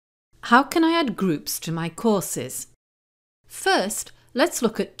How can I add groups to my courses? First, let's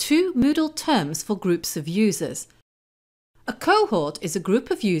look at two Moodle terms for groups of users. A cohort is a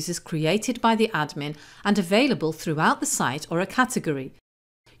group of users created by the admin and available throughout the site or a category.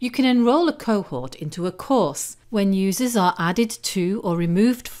 You can enroll a cohort into a course. When users are added to or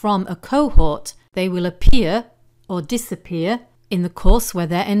removed from a cohort, they will appear or disappear in the course where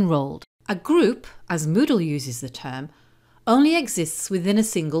they're enrolled. A group, as Moodle uses the term, only exists within a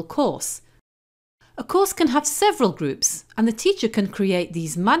single course. A course can have several groups, and the teacher can create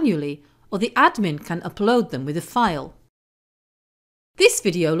these manually, or the admin can upload them with a file. This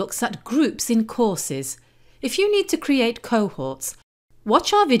video looks at groups in courses. If you need to create cohorts,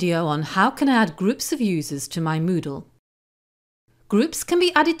 watch our video on how can I add groups of users to my Moodle. Groups can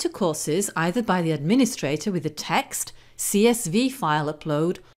be added to courses either by the administrator with a text, CSV file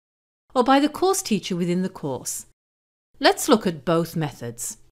upload, or by the course teacher within the course. Let's look at both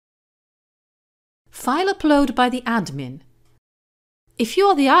methods. File upload by the admin. If you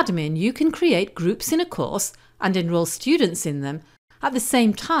are the admin, you can create groups in a course and enroll students in them at the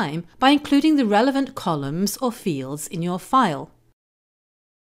same time by including the relevant columns or fields in your file.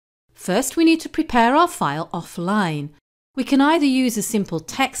 First, we need to prepare our file offline. We can either use a simple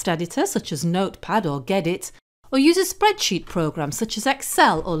text editor such as Notepad or Gedit, or use a spreadsheet program such as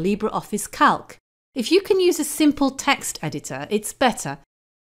Excel or LibreOffice Calc. If you can use a simple text editor, it's better,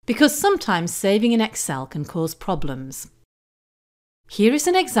 because sometimes saving in Excel can cause problems. Here is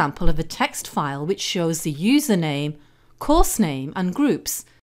an example of a text file which shows the username, course name and groups.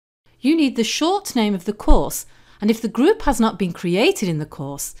 You need the short name of the course, and if the group has not been created in the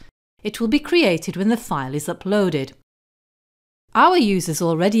course, it will be created when the file is uploaded. Our users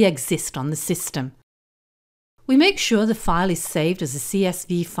already exist on the system. We make sure the file is saved as a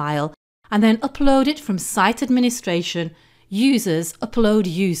CSV file and then upload it from Site Administration, Users, Upload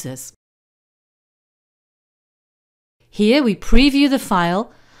Users. Here we preview the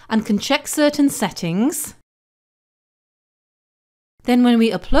file and can check certain settings. Then when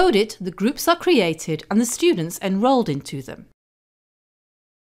we upload it, the groups are created and the students enrolled into them.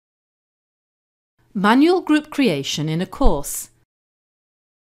 Manual group creation in a course.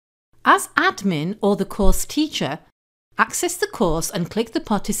 As admin or the course teacher, access the course and click the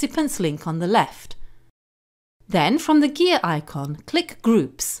participants link on the left. Then from the gear icon, click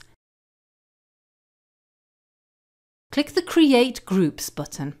Groups. Click the Create Groups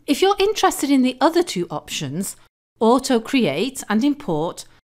button. If you're interested in the other two options, Auto Create and Import,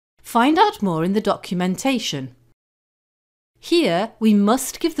 find out more in the documentation. Here we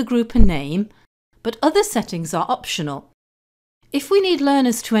must give the group a name, but other settings are optional. If we need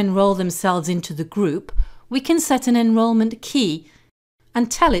learners to enroll themselves into the group, we can set an enrolment key and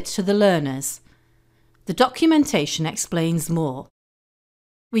tell it to the learners. The documentation explains more.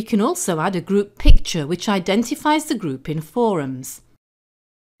 We can also add a group picture which identifies the group in forums.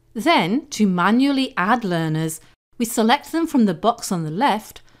 Then, to manually add learners, we select them from the box on the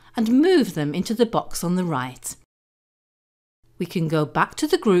left and move them into the box on the right. We can go back to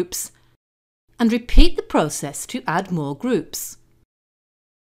the groups and repeat the process to add more groups.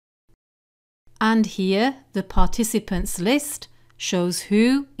 And here the participants list shows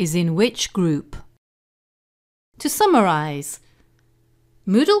who is in which group. To summarise,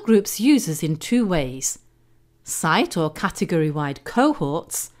 Moodle groups users in two ways: site or category-wide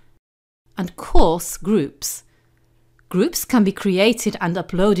cohorts and course groups. Groups can be created and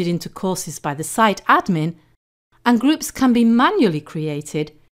uploaded into courses by the site admin, and groups can be manually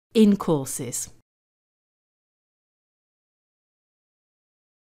created in courses.